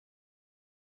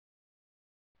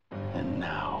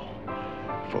now.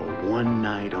 For one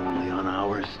night only on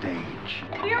our stage.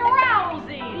 The arousing,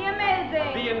 the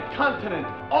amazing, the incontinent,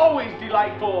 always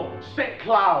delightful, St.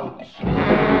 Clouds.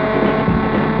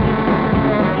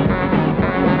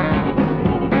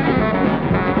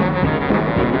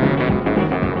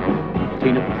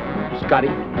 Tina, Scotty,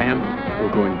 Pam,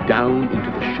 we're going down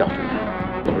into the shelter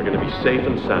now. We're going to be safe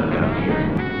and sound down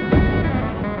here.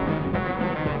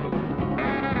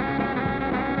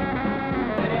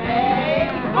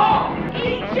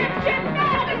 Egyptian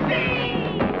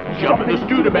fantasy! Jump in the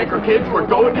Studebaker, kids. We're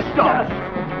going to start.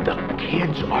 The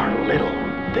kids are little.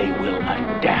 They will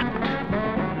adapt.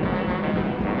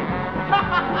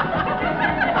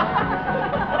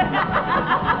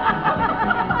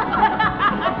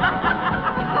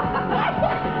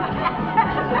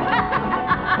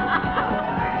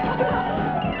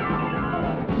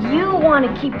 You want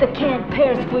to keep the canned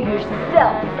pears for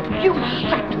yourself. You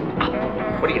shut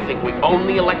up. What do you think, we own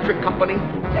the electric company?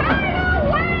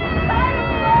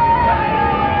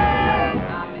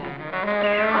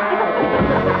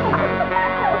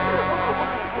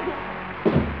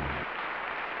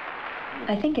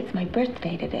 I think it's my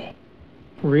birthday today.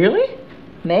 Really?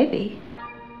 Maybe.